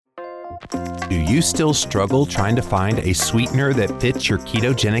Do you still struggle trying to find a sweetener that fits your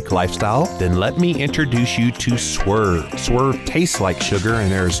ketogenic lifestyle? Then let me introduce you to Swerve. Swerve tastes like sugar, and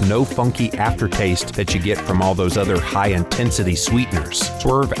there's no funky aftertaste that you get from all those other high-intensity sweeteners.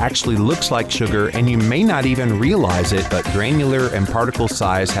 Swerve actually looks like sugar, and you may not even realize it, but granular and particle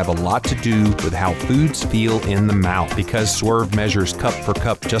size have a lot to do with how foods feel in the mouth. Because Swerve measures cup for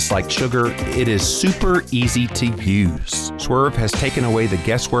cup just like sugar, it is super easy to use. Swerve has taken away the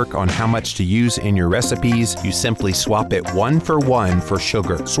guesswork on how much to use in your recipes. You simply swap it 1-for-1 for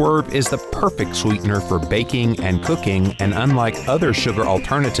sugar. Swerve is the perfect sweetener for baking and cooking, and unlike other sugar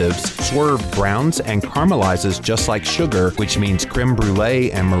alternatives, Swerve browns and caramelizes just like sugar, which means creme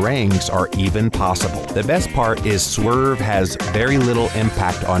brulee and meringues are even possible. The best part is Swerve has very little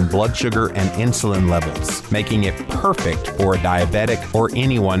impact on blood sugar and insulin levels, making it perfect for a diabetic or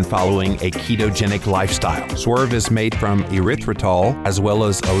anyone following a ketogenic lifestyle. Swerve is made from erythritol as well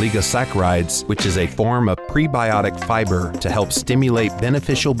as oligosaccharides, which is a form of prebiotic fiber to help stimulate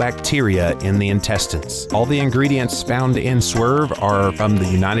beneficial bacteria in the intestines. All the ingredients found in Swerve are from the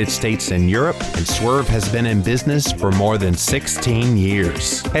United States and Europe, and Swerve has been in business for more than 16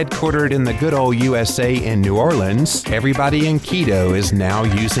 years. Headquartered in the good old USA in New Orleans, everybody in keto is now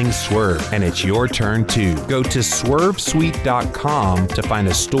using Swerve, and it's your turn too. Go to swervesweet.com to find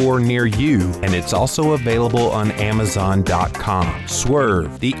a store near you, and it's also available on Amazon.com.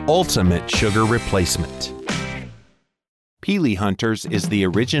 Swerve, the ultimate sugar replacement. Peely Hunters is the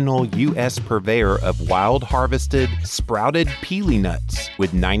original U.S. purveyor of wild harvested, sprouted Peely nuts.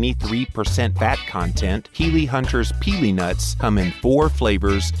 With 93% fat content, Peely Hunters Peely nuts come in 4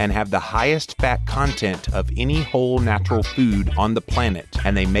 flavors and have the highest fat content of any whole natural food on the planet,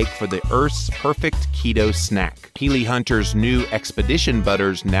 and they make for the Earth's perfect keto snack. Peely Hunters' new Expedition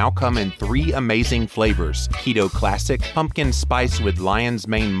butters now come in 3 amazing flavors: Keto Classic, Pumpkin Spice with Lion's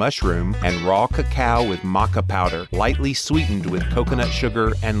Mane Mushroom, and Raw Cacao with Maca Powder, lightly sweetened with coconut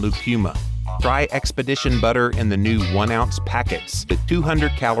sugar and lucuma. Try Expedition butter in the new 1-ounce packets. With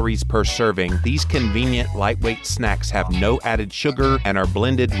 200 calories per serving, these convenient, lightweight snacks have no added sugar and are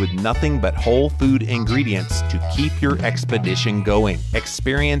blended with nothing but whole food ingredients to keep your expedition going.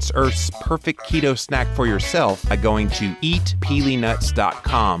 Experience Earth's perfect keto snack for yourself by going to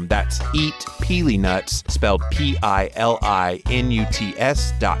eatpeelynuts.com. That's eatpeelynuts, spelled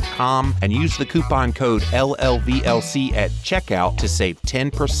PILINUTS.com, and use the coupon code LLVLC at checkout to save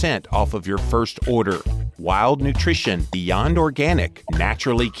 10% off of your first order. Wild nutrition, beyond organic,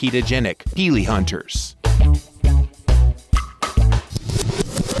 naturally ketogenic. Peely Hunters.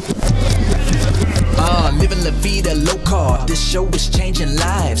 Living La Vida low carb. This show is changing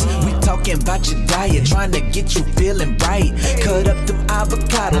lives. We talking about your diet, trying to get you feeling right. Cut up them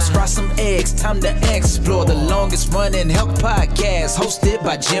avocados, fry some eggs. Time to explore the longest running health podcast, hosted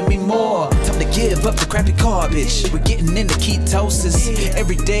by Jimmy Moore. Time to give up the crappy garbage. We're getting into ketosis.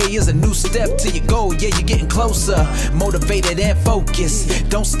 Every day is a new step to your goal. Yeah, you're getting closer, motivated and focused.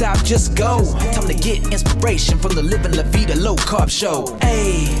 Don't stop, just go. Time to get inspiration from the Living La Vida Low Carb Show.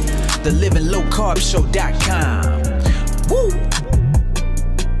 Hey, the livinglowcarbshow.com. Woo!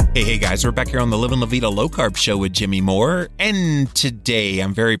 Hey guys, we're back here on the Living La Vida Low Carb Show with Jimmy Moore, and today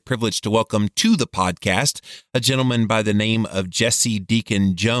I'm very privileged to welcome to the podcast a gentleman by the name of Jesse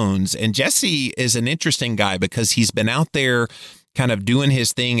Deacon Jones. And Jesse is an interesting guy because he's been out there kind of doing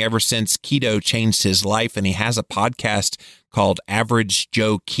his thing ever since keto changed his life, and he has a podcast called Average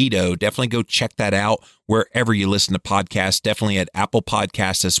Joe Keto. Definitely go check that out wherever you listen to podcasts, definitely at Apple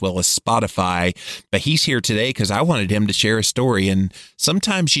Podcasts as well as Spotify. But he's here today because I wanted him to share a story, and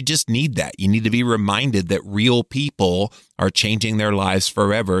sometimes you just need that. You need to be reminded that real people are changing their lives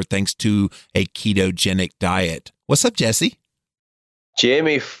forever thanks to a ketogenic diet. What's up, Jesse?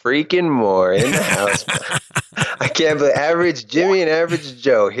 Jimmy freaking Moore in the house. I can't believe Average Jimmy and Average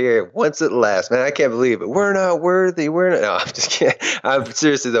Joe here once at last, man. I can't believe it. We're not worthy. No, I'm just kidding. I'm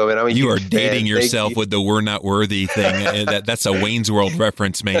seriously though, man. I'm a you are huge dating fan. yourself with the "we're not worthy" thing. That's a Wayne's World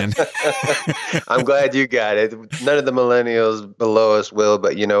reference, man. I'm glad you got it. None of the millennials below us will,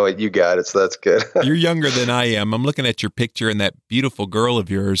 but you know what? You got it, so that's good. You're younger than I am. I'm looking at your picture and that beautiful girl of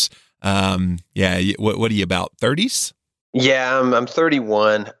yours. Yeah. What are you, about 30s? Yeah, I'm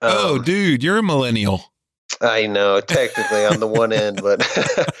 31. Oh, dude, you're a millennial. I know, technically on the one end, but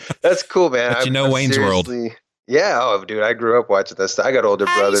that's cool, man. But you know Wayne's World. Yeah, oh, dude, I grew up watching this. I got older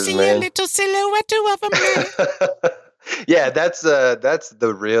brothers, man. I see a little silhouette of a man. Yeah, that's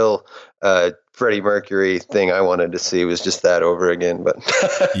the real Freddie Mercury thing I wanted to see, was just that over again. But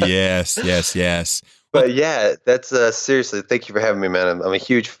yes. But yeah, that's seriously, thank you for having me, man. I'm a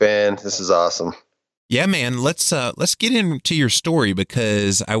huge fan. This is awesome. Yeah, man. Let's get into your story,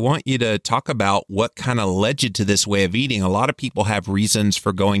 because I want you to talk about what kind of led you to this way of eating. A lot of people have reasons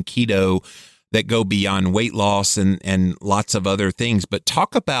for going keto that go beyond weight loss and lots of other things. But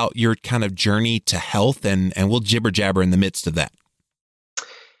talk about your kind of journey to health, and we'll jibber jabber in the midst of that.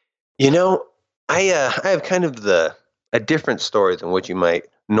 You know, I have kind of a different story than what you might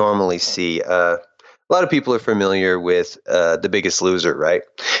normally see. A lot of people are familiar with The Biggest Loser, right?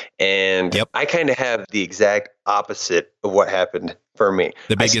 And Yep. I kind of have the exact opposite of what happened for me.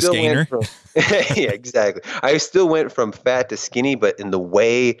 The biggest gainer. Yeah, exactly. I still went from fat to skinny, but in the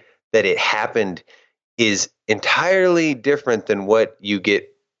way that it happened is entirely different than what you get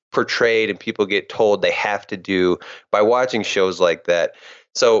portrayed and people get told they have to do by watching shows like that.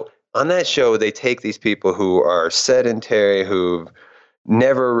 So on that show, they take these people who are sedentary, who've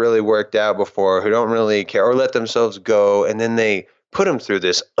never really worked out before, who don't really care or let themselves go, and then they put them through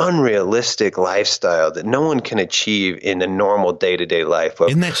this unrealistic lifestyle that no one can achieve in a normal day-to-day life.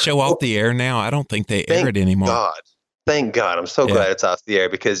 Isn't that show off the air now? I don't think they air it anymore. Thank God. I'm so glad it's off the air,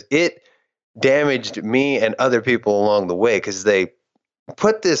 because it damaged me and other people along the way, because they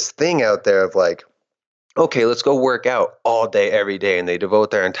put this thing out there of like, okay, let's go work out all day, every day. And they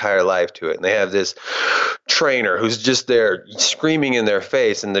devote their entire life to it. And they have this trainer who's just there screaming in their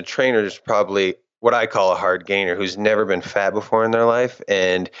face. And the trainer is probably what I call a hard gainer, who's never been fat before in their life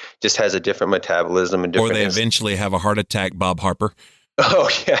and just has a different metabolism and different. Or they eventually have a heart attack, Bob Harper. Oh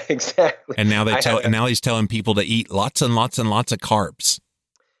yeah, exactly. And now now he's telling people to eat lots and lots and lots of carbs.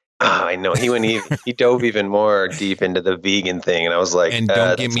 Oh, I know. He dove even more deep into the vegan thing, and I was like, and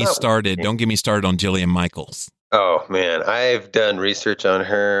don't get me started. Don't get me started on Jillian Michaels. Oh man, I've done research on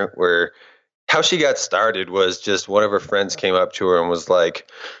her where how she got started was just one of her friends came up to her and was like,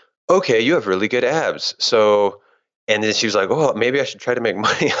 "Okay, you have really good abs." So, and then she was like, "Oh, maybe I should try to make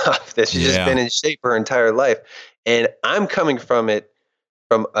money off this." She's just been in shape her entire life, and I'm coming from it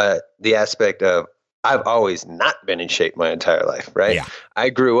from the aspect of I've always not been in shape my entire life, right? Yeah. I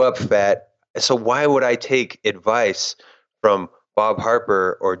grew up fat. So why would I take advice from Bob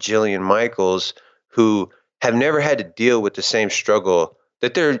Harper or Jillian Michaels, who have never had to deal with the same struggle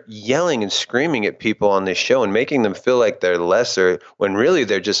that they're yelling and screaming at people on this show and making them feel like they're lesser when really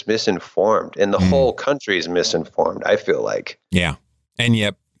they're just misinformed, and the whole country is misinformed, I feel like. Yeah. And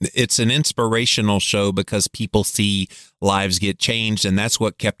yet it's an inspirational show because people see lives get changed, and that's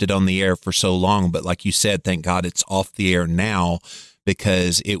what kept it on the air for so long. But like you said, thank God it's off the air now,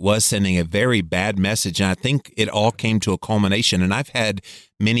 because it was sending a very bad message. And I think it all came to a culmination. And I've had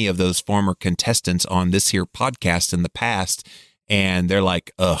many of those former contestants on this here podcast in the past, and they're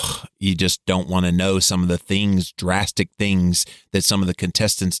like, ugh, you just don't want to know some of the things, drastic things that some of the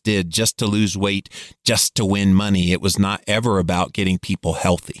contestants did just to lose weight, just to win money. It was not ever about getting people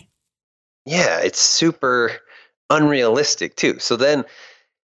healthy. Yeah, it's super unrealistic too. So then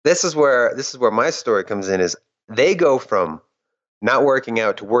this is where my story comes in, is they go from not working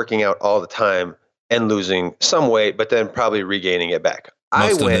out to working out all the time and losing some weight, but then probably regaining it back.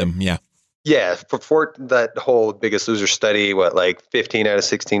 Most of them, yeah. Yeah, for that whole Biggest Loser study, like 15 out of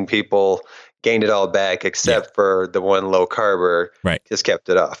 16 people gained it all back, except for the one low carber, just kept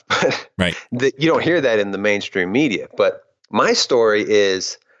it off. But you don't hear that in the mainstream media. But my story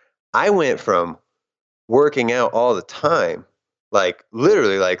is I went from working out all the time, like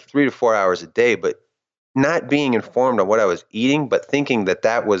literally like 3 to 4 hours a day, but not being informed on what I was eating, but thinking that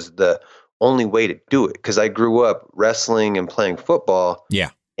that was the only way to do it. Because I grew up wrestling and playing football. Yeah.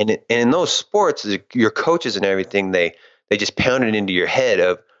 And in those sports, your coaches and everything, they just pound it into your head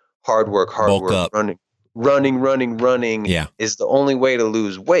of hard work, running is the only way to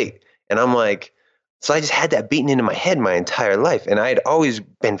lose weight. And I'm like, so I just had that beaten into my head my entire life. And I had always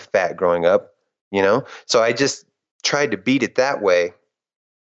been fat growing up, so I just tried to beat it that way.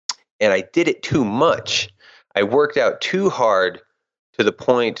 And I did it too much. I worked out too hard to the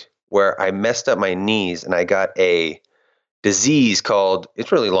point where I messed up my knees, and I got a disease called,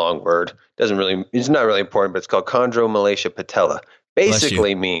 it's a really long word, it's not really important, but it's called chondromalacia patella.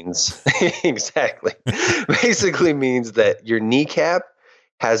 Basically means basically means that your kneecap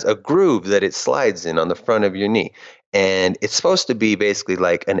has a groove that it slides in on the front of your knee, and it's supposed to be basically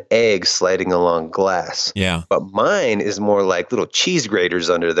like an egg sliding along glass. Yeah, but mine is more like little cheese graters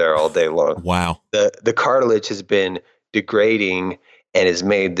under there all day long. Wow. The cartilage has been degrading and has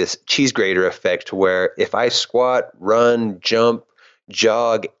made this cheese grater effect to where if I squat, run, jump,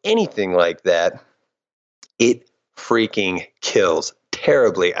 jog, anything like that, it freaking kills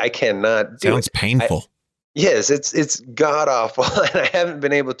terribly. I cannot do it. Sounds painful. Yes, it's god awful. And I haven't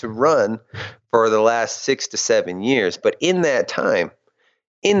been able to run for the last 6 to 7 years. But in that time,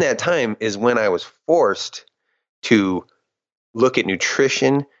 in that time is when I was forced to look at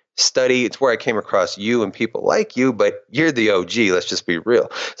nutrition, study. It's where I came across you and people like you, but you're the OG. Let's just be real.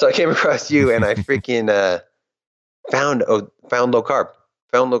 So I came across you and I freaking found low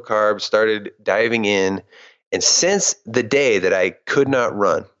carb, started diving in. And since the day that I could not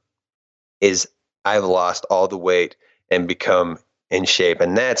run is I've lost all the weight and become in shape.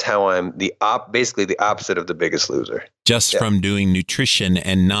 And that's how I'm basically the opposite of the Biggest Loser. Just from doing nutrition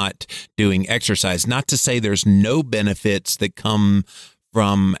and not doing exercise. Not to say there's no benefits that come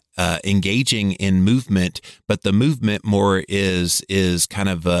from engaging in movement, but the movement more is kind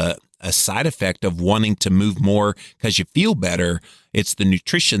of a side effect of wanting to move more because you feel better. It's the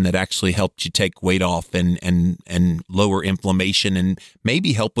nutrition that actually helped you take weight off and lower inflammation and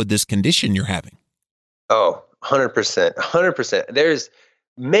maybe help with this condition you're having. Oh, 100%. 100%. There's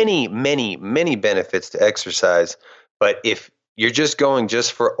many, many, many benefits to exercise. But if you're just going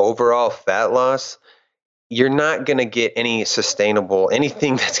just for overall fat loss, you're not going to get anything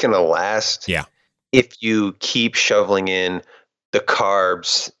that's going to last. Yeah. If you keep shoveling in the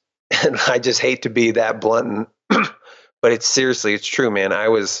carbs. And I just hate to be that blunt, but it's true, man. I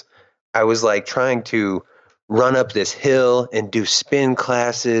was like trying to run up this hill and do spin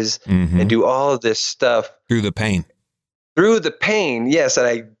classes and do all of this stuff. Through the pain. Yes. And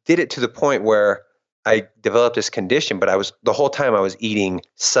I did it to the point where I developed this condition, but the whole time I was eating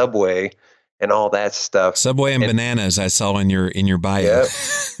Subway and all that stuff. Subway and bananas I saw in your bio. Yep.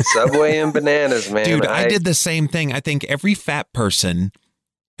 Subway and bananas, man. Dude, I did the same thing. I think every fat person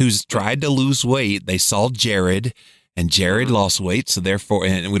who's tried to lose weight, they saw Jared, and Jared lost weight. So therefore,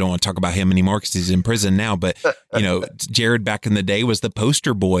 and we don't want to talk about him anymore because he's in prison now, but Jared back in the day was the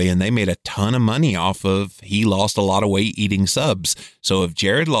poster boy and they made a ton of money off of, he lost a lot of weight eating subs. So if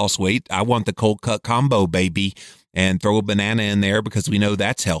Jared lost weight, I want the cold cut combo, baby, and throw a banana in there because we know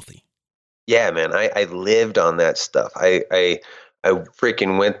that's healthy. Yeah, man. I lived on that stuff. I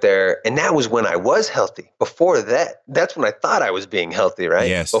freaking went there, and that was when I was healthy. Before that, that's when I thought I was being healthy, right?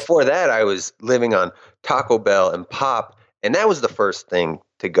 Yes. Before that, I was living on Taco Bell and pop, and that was the first thing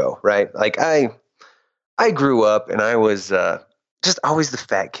to go, right? Like I grew up, and I was just always the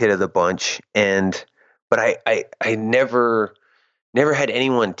fat kid of the bunch, but I never had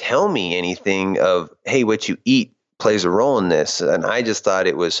anyone tell me anything of, hey, what you eat plays a role in this, and I just thought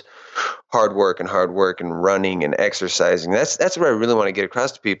it was hard work and running and exercising. That's what I really want to get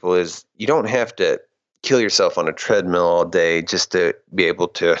across to people is you don't have to kill yourself on a treadmill all day just to be able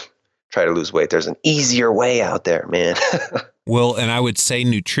to try to lose weight. There's an easier way out there, man. Well, and I would say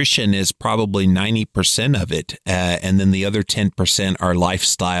nutrition is probably 90% of it. And then the other 10% are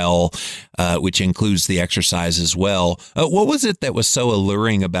lifestyle, which includes the exercise as well. What was it that was so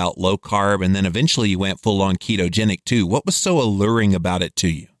alluring about low carb? And then eventually you went full on ketogenic too. What was so alluring about it to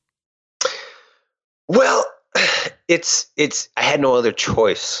you? Well, it's I had no other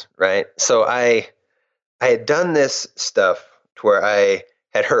choice, right? So I had done this stuff to where I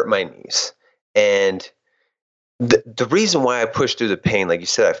had hurt my knees. And the reason why I pushed through the pain, like you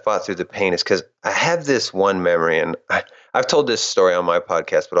said, I fought through the pain is because I have this one memory, and I've told this story on my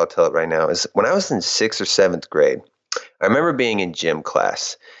podcast, but I'll tell it right now, is when I was in 6th or 7th grade, I remember being in gym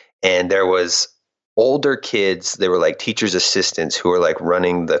class, and there was older kids, they were like teachers' assistants who were like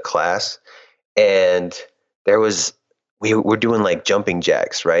running the class. And we were doing like jumping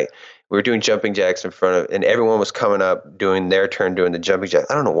jacks, right? We were doing jumping jacks in front of, and everyone was coming up doing their turn doing the jumping jack.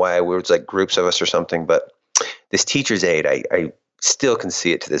 I don't know why, it was like groups of us or something, but this teacher's aide, I still can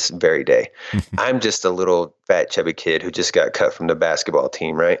see it to this very day. I'm just a little fat chubby kid who just got cut from the basketball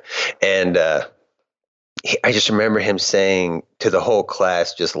team, right? And I just remember him saying to the whole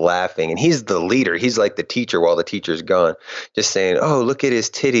class, just laughing, and he's the leader. He's like the teacher while the teacher's gone, just saying, "Oh, look at his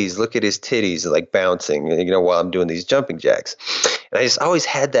titties," like bouncing, while I'm doing these jumping jacks. And I just always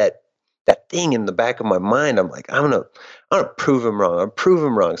had that thing in the back of my mind. I'm like, I'm gonna prove him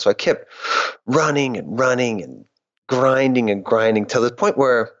wrong. So I kept running and grinding till the point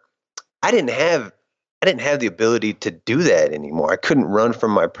where I didn't have the ability to do that anymore. I couldn't run from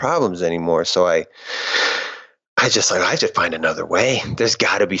my problems anymore. So I just like, I should find another way. There's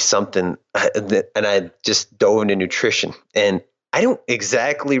got to be something. And I just dove into nutrition. And I don't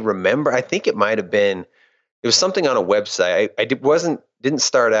exactly remember. I think it might have been, it was something on a website. I didn't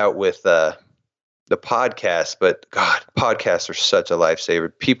start out with the podcast, but God, podcasts are such a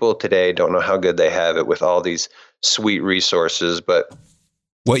lifesaver. People today don't know how good they have it with all these sweet resources. But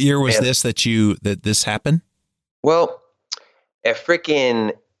what year was this that this happened? Well, at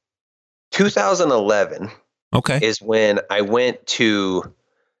freaking 2011 is when I went to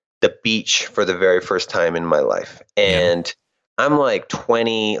the beach for the very first time in my life. And I'm like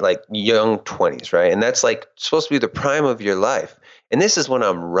 20, like young 20s, right? And that's like supposed to be the prime of your life. And this is when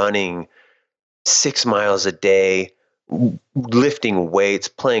I'm running 6 miles a day, lifting weights,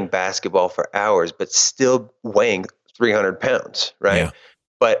 playing basketball for hours, but still weighing 300 pounds, right? Yeah.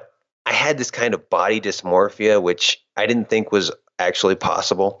 But I had this kind of body dysmorphia, which I didn't think was actually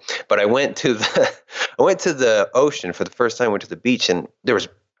possible. But I went to the ocean for the first time, went to the beach, and there was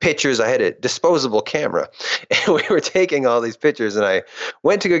pictures. I had a disposable camera, and we were taking all these pictures, and I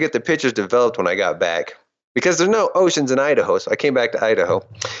went to go get the pictures developed when I got back, because there's no oceans in Idaho. So I came back to Idaho.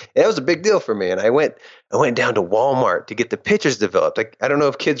 And that was a big deal for me. And I went down to Walmart to get the pictures developed. I don't know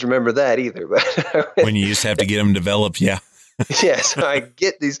if kids remember that either, but When you used to have to get them developed. Yeah. yeah. So I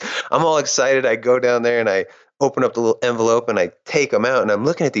get these, I'm all excited. I go down there and I open up the little envelope and I take them out, and I'm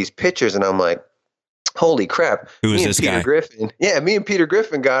looking at these pictures and I'm like, holy crap. Who is Me and this Peter guy? Griffin. Yeah. Me and Peter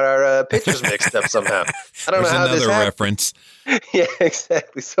Griffin got our pictures mixed up somehow. I don't There's know how this another happened. reference. Yeah,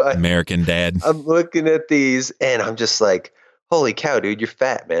 exactly. So American Dad. I'm looking at these and I'm just like, holy cow, dude, you're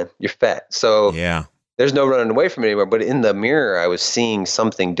fat, man. You're fat. So Yeah. there's no running away from it anymore. But in the mirror, I was seeing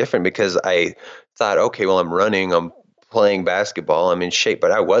something different, because I thought, okay, well, I'm running, I'm playing basketball, I'm in shape,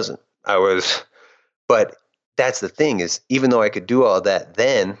 but I wasn't. But that's the thing, is even though I could do all that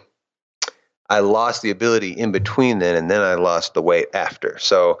then, I lost the ability in between then, and then I lost the weight after.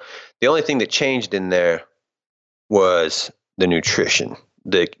 So the only thing that changed in there was the nutrition,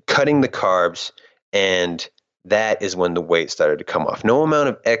 the cutting the carbs, and that is when the weight started to come off. No amount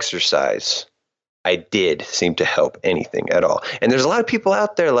of exercise I did seem to help anything at all. And there's a lot of people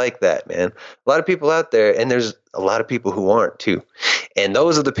out there like that, man. A lot of people out there, and there's a lot of people who aren't too. And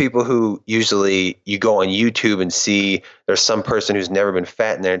those are the people who usually you go on YouTube and see there's some person who's never been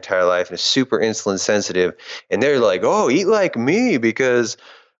fat in their entire life and is super insulin sensitive. And they're like, oh, eat like me because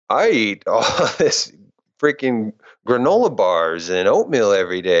I eat all this freaking granola bars and oatmeal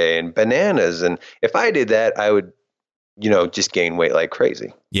every day and bananas. And if I did that, I would, just gain weight like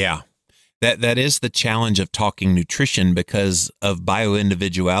crazy. Yeah. That is the challenge of talking nutrition, because of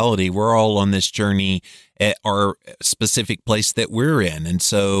bioindividuality. We're all on this journey at our specific place that we're in. And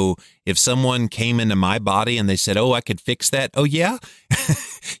so if someone came into my body and they said, oh, I could fix that. Oh, yeah.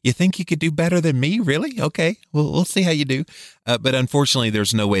 You think you could do better than me? Really? Okay. Well, we'll see how you do. But unfortunately,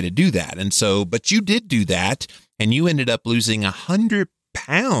 there's no way to do that. And so, but you did do that, and you ended up losing 100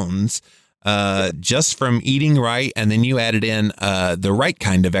 pounds just from eating right. And then you added in the right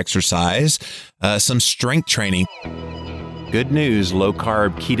kind of exercise, some strength training. Good news,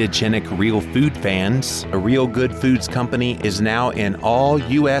 low-carb, ketogenic real food fans. A Real Good Foods company is now in all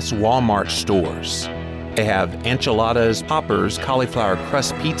U.S. Walmart stores. They have enchiladas, poppers, cauliflower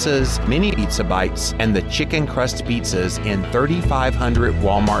crust pizzas, mini pizza bites, and the chicken crust pizzas in 3,500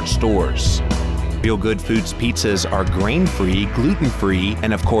 Walmart stores. Real Good Foods pizzas are grain-free, gluten-free,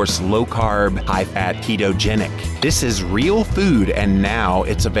 and of course, low-carb, high-fat, ketogenic. This is real food, and now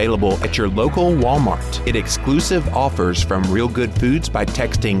it's available at your local Walmart. Get exclusive offers from Real Good Foods by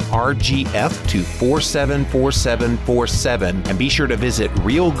texting RGF to 474747, and be sure to visit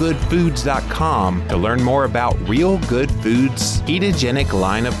realgoodfoods.com to learn more about Real Good Foods' ketogenic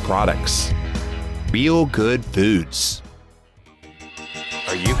line of products. Real Good Foods.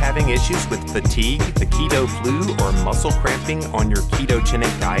 Are you having issues with fatigue, the keto flu, or muscle cramping on your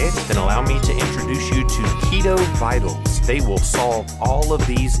ketogenic diet? Then allow me to introduce you to Keto Vitals. They will solve all of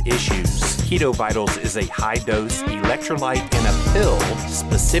these issues. Keto Vitals is a high-dose electrolyte in a pill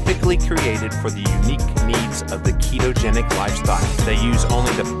specifically created for the unique needs of the ketogenic lifestyle. They use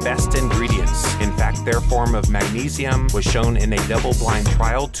only the best ingredients. In fact, their form of magnesium was shown in a double-blind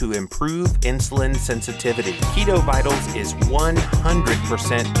trial to improve insulin sensitivity. Keto Vitals is 100%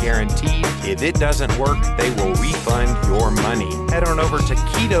 guaranteed. If it doesn't work, they will refund your money. Head on over to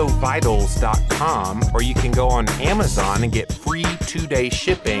ketovitals.com, or you can go on Amazon and get free 2-day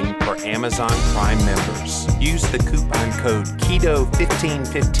shipping for Amazon Prime members. Use the coupon code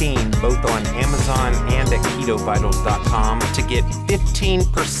KETO1515 both on Amazon and at ketovitals.com to get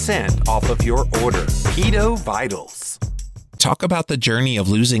 15% off of your order. Keto Vitals. Talk about the journey of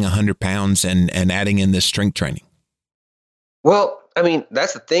losing 100 pounds and adding in this strength training. Well, I mean,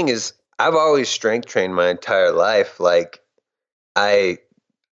 that's the thing, is I've always strength trained my entire life. Like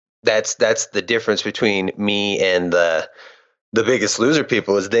that's the difference between me and the Biggest Loser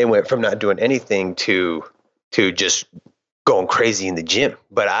people, is they went from not doing anything to just going crazy in the gym.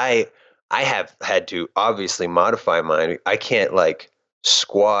 But I have had to obviously modify mine. I can't like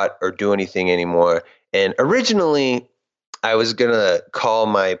squat or do anything anymore. And originally I was going to call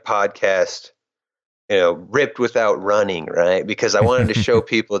my podcast, Ripped Without Running, right? Because I wanted to show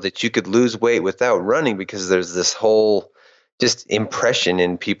people that you could lose weight without running, because there's this whole just impression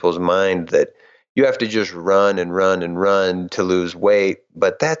in people's mind that you have to just run and run and run to lose weight,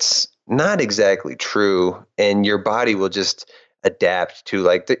 but that's not exactly true. And your body will just adapt to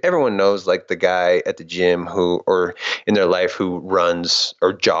everyone knows like the guy at the gym who, or in their life who runs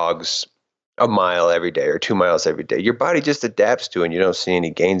or jogs a mile every day or 2 miles every day. Your body just adapts to it and you don't see any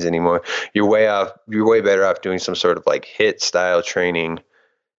gains anymore. You're way better off doing some sort of like HIIT style training,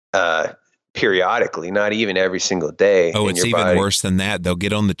 periodically, not even every single day. Oh, it's even worse than that. They'll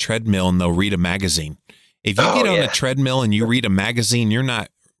get on the treadmill and they'll read a magazine. If you get on a treadmill and you read a magazine, you're not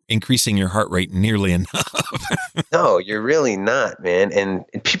increasing your heart rate nearly enough. No, you're really not, man. And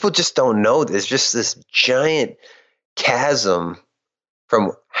people just don't know. There's just this giant chasm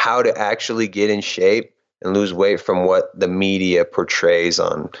from how to actually get in shape and lose weight from what the media portrays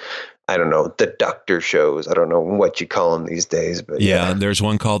on, I don't know, the doctor shows. I don't know what you call them these days, but yeah. There's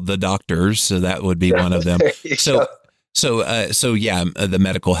one called The Doctors, so that would be one of them. So the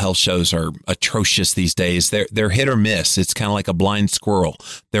medical health shows are atrocious these days. They're hit or miss. It's kind of like a blind squirrel.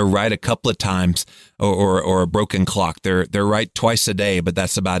 They're right a couple of times, or a broken clock. They're right twice a day, but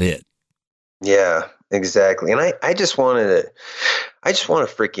that's about it. Yeah, exactly. And I just want to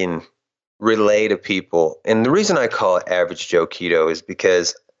freaking relay to people. And the reason I call it Average Joe Keto is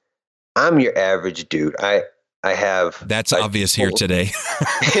because I'm your average dude. I have. That's obvious here today.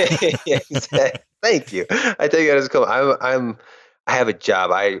 Yeah, exactly. Thank you. I take it as a compliment. I have a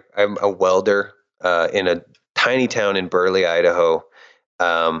job. I'm a welder in a tiny town in Burley, Idaho.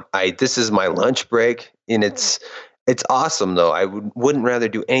 This is my lunch break, and it's awesome though. I wouldn't rather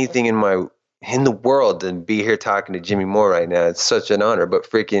do anything in the world than be here talking to Jimmy Moore right now. It's such an honor. But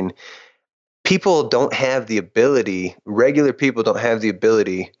freaking people don't have the ability. Regular people don't have the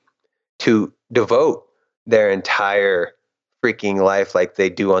ability to devote their entire freaking life like they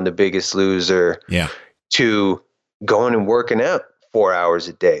do on The Biggest Loser to going and working out 4 hours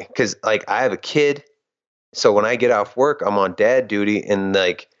a day. Cause like I have a kid. So when I get off work, I'm on dad duty, and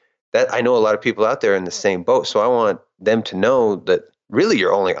like that, I know a lot of people out there in the same boat. So I want them to know that really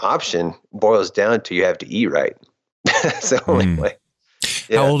your only option boils down to you have to eat right. That's the only way.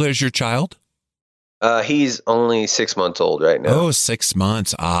 Yeah. How old is your child? He's only 6 months old right now. Oh, 6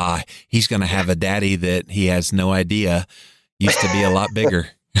 months. He's going to have a daddy that he has no idea used to be a lot bigger.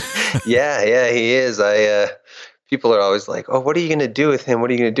 Yeah, he is. People are always like, "Oh, what are you going to do with him? What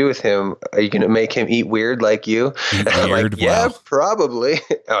are you going to do with him? Are you going to make him eat weird like you?" I'm like, yeah, probably.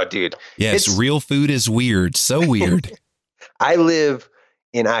 Oh, dude. Yes, real food is weird. So weird. I live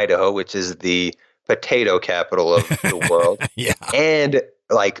in Idaho, which is the potato capital of the world. Yeah. And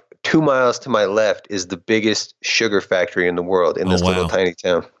like 2 miles to my left is the biggest sugar factory in the world in this little tiny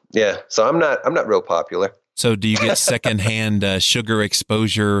town. Yeah. So I'm not real popular. So do you get secondhand sugar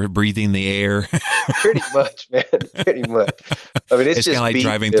exposure breathing the air? Pretty much, man. Pretty much. I mean, it's just kind of like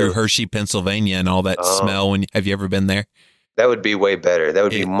driving through Hershey, Pennsylvania, and all that smell. Have you ever been there? That would be way better. That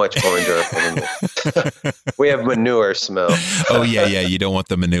would be much more enjoyable than this. We have manure smell. Oh, yeah. You don't want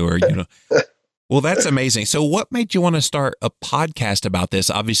the manure, Well, that's amazing. So what made you want to start a podcast about this?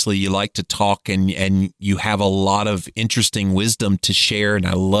 Obviously, you like to talk and you have a lot of interesting wisdom to share. And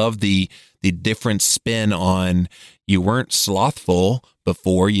I love the different spin on you weren't slothful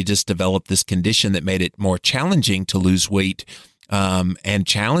before. You just developed this condition that made it more challenging to lose weight and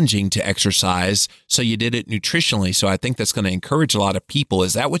challenging to exercise. So you did it nutritionally. So I think that's going to encourage a lot of people.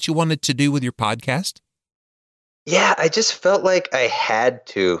 Is that what you wanted to do with your podcast? Yeah, I just felt like I had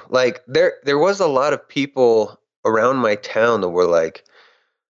to. Like there was a lot of people around my town that were like,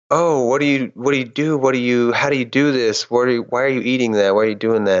 "Oh, what do you do? How do you do this? Why are you eating that? Why are you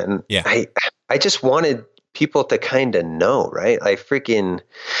doing that?" And I just wanted people to kind of know, right? I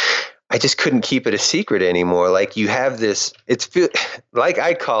just couldn't keep it a secret anymore. Like you have this, like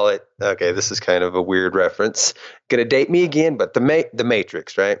I call it, okay, this is kind of a weird reference. Gonna date me again, but the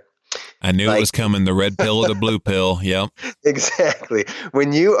Matrix, right? I knew it was coming, the red pill or the blue pill. Yep. Exactly.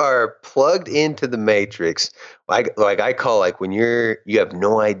 When you are plugged into the Matrix, like I call, like when you have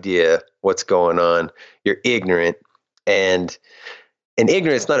no idea what's going on, you're ignorant, and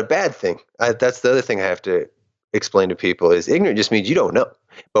ignorance is not a bad thing. That's the other thing I have to explain to people is ignorant just means you don't know.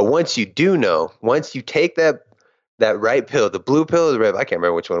 But once you do know, once you take that right pill, the blue pill or the red, I can't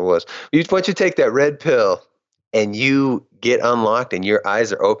remember which one it was. Once you take that red pill and you get unlocked and your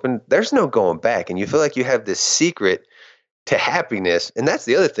eyes are open, there's no going back. And you feel like you have this secret to happiness. And that's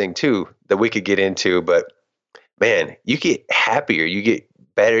the other thing too, that we could get into, but man, you get happier. You get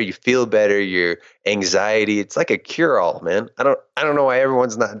better, you feel better, your anxiety, it's like a cure-all, man. I don't know why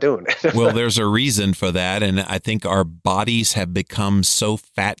everyone's not doing it. Well, there's a reason for that. And I think our bodies have become so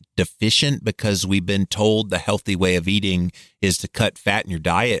fat deficient because we've been told the healthy way of eating is to cut fat in your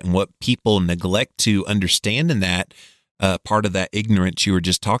diet. And what people neglect to understand in that, part of that ignorance you were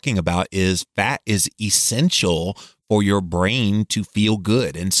just talking about, is fat is essential for your brain to feel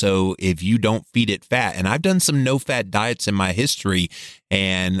good. And so if you don't feed it fat, and I've done some no-fat diets in my history,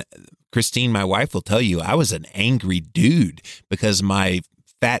 and Christine, my wife, will tell you I was an angry dude because my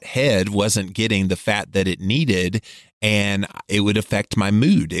fat head wasn't getting the fat that it needed, and it would affect my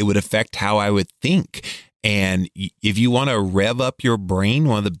mood. It would affect how I would think. And if you want to rev up your brain,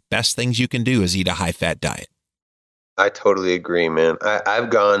 one of the best things you can do is eat a high-fat diet. I totally agree, man. I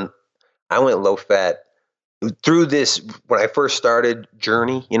went low fat through this when I first started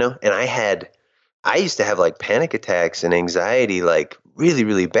journey, and I used to have like panic attacks and anxiety, like really,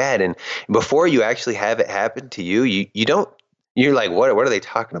 really bad. And before you actually have it happen to you, you're like, what are they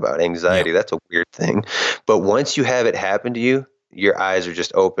talking about? Anxiety. Yeah. That's a weird thing. But once you have it happen to you, your eyes are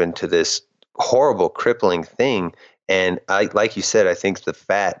just open to this horrible, crippling thing. And like you said, I think the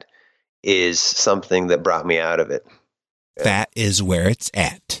fat is something that brought me out of it. Fat is where it's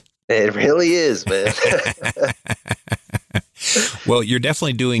at. It really is, man. Well, you're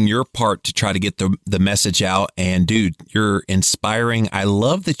definitely doing your part to try to get the message out. And dude, you're inspiring. I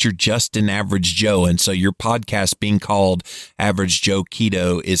love that you're just an average Joe. And so your podcast being called Average Joe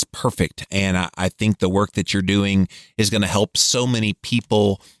Keto is perfect. And I think the work that you're doing is going to help so many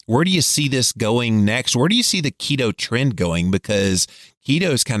people. Where do you see this going next? Where do you see the keto trend going? Because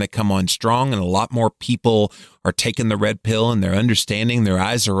keto's kind of come on strong, and a lot more people are taking the red pill, and they're understanding, their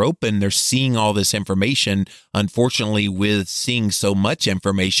eyes are open. They're seeing all this information. Unfortunately, with seeing so much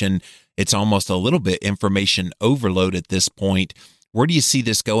information, it's almost a little bit information overload at this point. Where do you see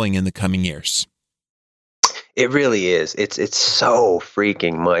this going in the coming years? It really is. It's so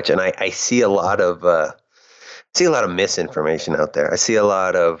freaking much. And I see a lot of misinformation out there. I see a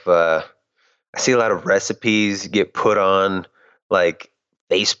lot of recipes get put on like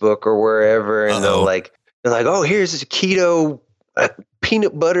Facebook or wherever, and they're like, oh, here's this keto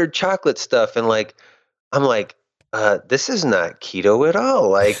peanut butter chocolate stuff, and like, I'm like, this is not keto at all.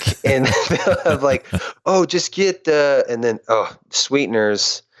 Like, and they'll have like, oh, just get and then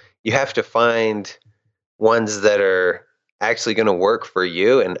sweeteners. You have to find ones that are actually going to work for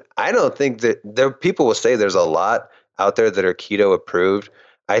you. And I don't think that people will say there's a lot out there that are keto approved.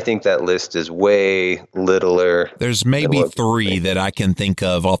 I think that list is way littler. There's maybe 3 that I can think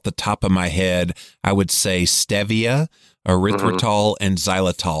of off the top of my head. I would say stevia, erythritol, and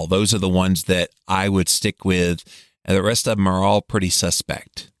xylitol. Those are the ones that I would stick with. And the rest of them are all pretty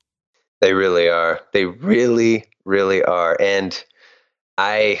suspect. They really are. They really, really are. And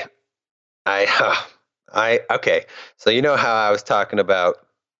okay. So you know how I was talking about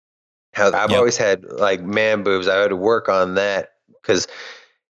how I've always had like man boobs. I had to work on that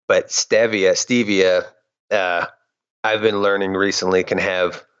but stevia, I've been learning recently can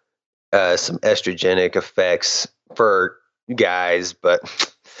have some estrogenic effects for guys,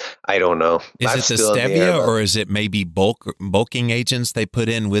 but I don't know. Is it the stevia, or is it maybe bulking agents they put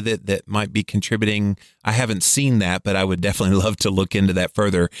in with it that might be contributing? I haven't seen that, but I would definitely love to look into that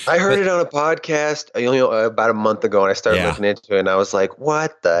further. I heard it on a podcast about a month ago, and I started looking into it, and I was like,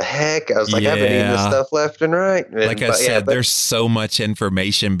 what the heck? I was like, I've been eating this stuff left and right. Like I said, there's so much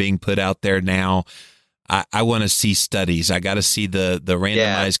information being put out there now. I want to see studies. I got to see the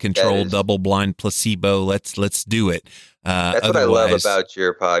randomized controlled double-blind placebo. Let's do it. That's what I love about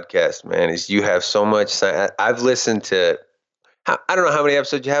your podcast, man, is you have so much science. I've listened to, I don't know how many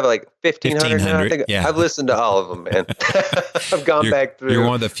episodes you have, like 1,500 now, I think. Yeah. I've listened to all of them, man. I've gone back through. You're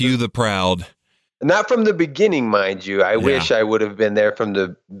one of the few, the proud. Not from the beginning, mind you. I wish I would have been there from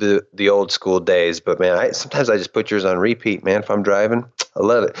the old school days. But, man, sometimes I just put yours on repeat, man, if I'm driving. I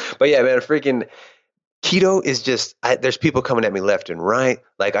love it. But, yeah, man, freaking keto is just, there's people coming at me left and right.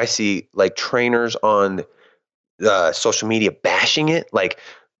 Like, I see, like, trainers on social media bashing it, like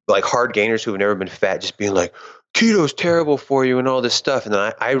hard gainers who have never been fat, just being like, keto's terrible for you and all this stuff. And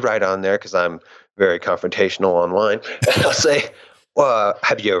then I write on there, because I'm very confrontational online, and I'll say, well,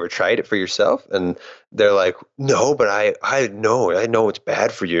 have you ever tried it for yourself? And they're like, no, but I know it's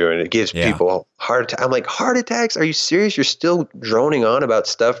bad for you, and it gives people heart attacks. I'm like, heart attacks? Are you serious? You're still droning on about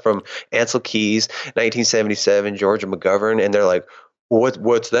stuff from Ansel Keys, 1977, Georgia McGovern, and they're like,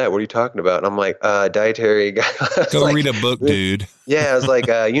 what's that? What are you talking about? And I'm like, dietary guy. Go read a book, dude. Yeah, I was like,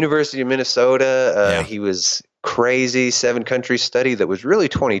 University of Minnesota. He was crazy 7-country study that was really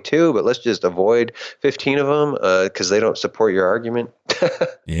 22, but let's just avoid 15 of them because they don't support your argument.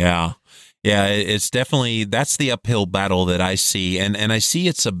 Yeah. Yeah, it's definitely, that's the uphill battle that I see. And I see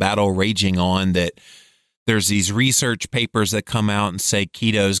it's a battle raging on, that there's these research papers that come out and say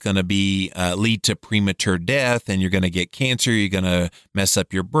keto is going to be lead to premature death, and you're going to get cancer, you're going to mess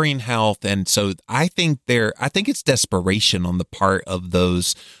up your brain health. And so I think it's desperation on the part of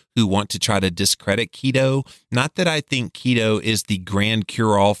those who want to try to discredit keto. Not that I think keto is the grand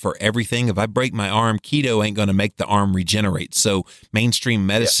cure-all for everything. If I break my arm, keto ain't going to make the arm regenerate. So mainstream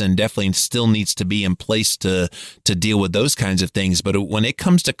medicine definitely still needs to be in place to deal with those kinds of things. But when it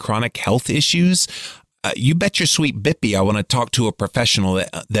comes to chronic health issues, you bet your sweet bippy I want to talk to a professional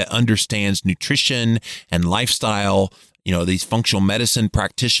that understands nutrition and lifestyle. You know, these functional medicine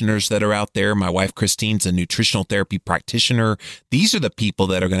practitioners that are out there. My wife, Christine's a nutritional therapy practitioner. These are the people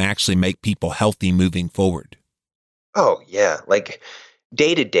that are going to actually make people healthy moving forward. Oh, yeah. Like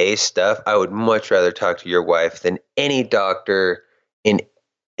day-to-day stuff, I would much rather talk to your wife than any doctor in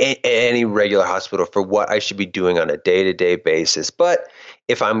any regular hospital for what I should be doing on a day-to-day basis. But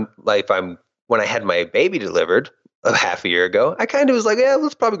when I had my baby delivered a half a year ago, I kind of was like, yeah,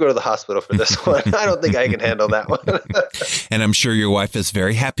 let's probably go to the hospital for this one. I don't think I can handle that one. And I'm sure your wife is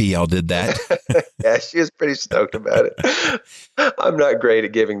very happy y'all did that. Yeah, she was pretty stoked about it. I'm not great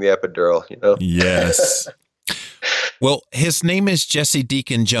at giving the epidural, you know? Yes. Well, his name is Jesse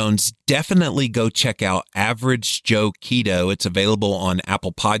Deacon Jones. Definitely go check out Average Joe Keto. It's available on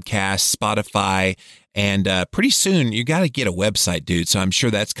Apple Podcasts, Spotify, and pretty soon you got to get a website, dude. So I'm sure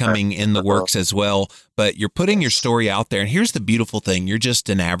that's coming in the works as well. But you're putting your story out there. And here's the beautiful thing. You're just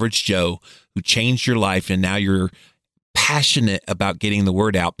an average Joe who changed your life, and now you're passionate about getting the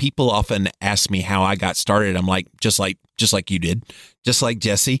word out. People often ask me how I got started. I'm like, just like you did, just like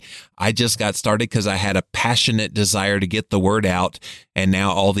Jesse. I just got started because I had a passionate desire to get the word out. And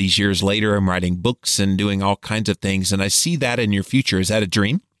now all these years later, I'm writing books and doing all kinds of things. And I see that in your future. Is that a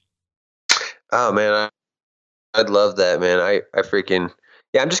dream? Oh, man, I'd love that, man. I freaking,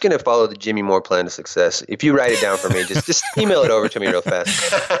 yeah, I'm just going to follow the Jimmy Moore plan of success. If you write it down for me, just email it over to me real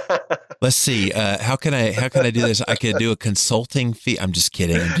fast. Let's see. How can I do this? I could do a consulting fee. I'm just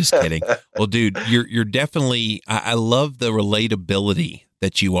kidding. Well, dude, you're definitely, I love the relatability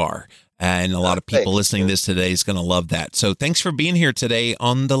that you are. And a lot of people listening to this today is going to love that. So thanks for being here today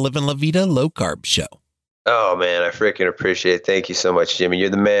on the Livin' La Vida Low Carb Show. Oh, man, I freaking appreciate it. Thank you so much, Jimmy. You're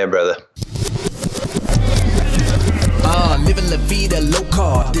the man, brother. Living La Vida Low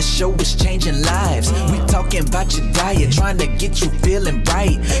Carb. This show is changing lives. We talking about your diet, trying to get you feeling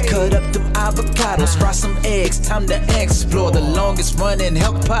right. Cut up them avocados, fry some eggs. Time to explore the longest running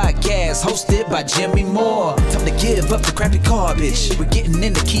health podcast, hosted by Jimmy Moore. Time to give up the crappy garbage. We're getting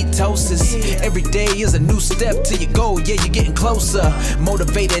into ketosis. Every day is a new step to your goal. Yeah, you're getting closer,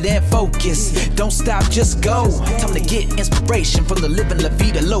 motivated and focused. Don't stop, just go. Time to get inspiration from the Living La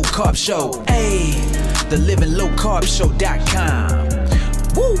Vida Low Carb Show. Hey, the LivinLowCarbShow.com.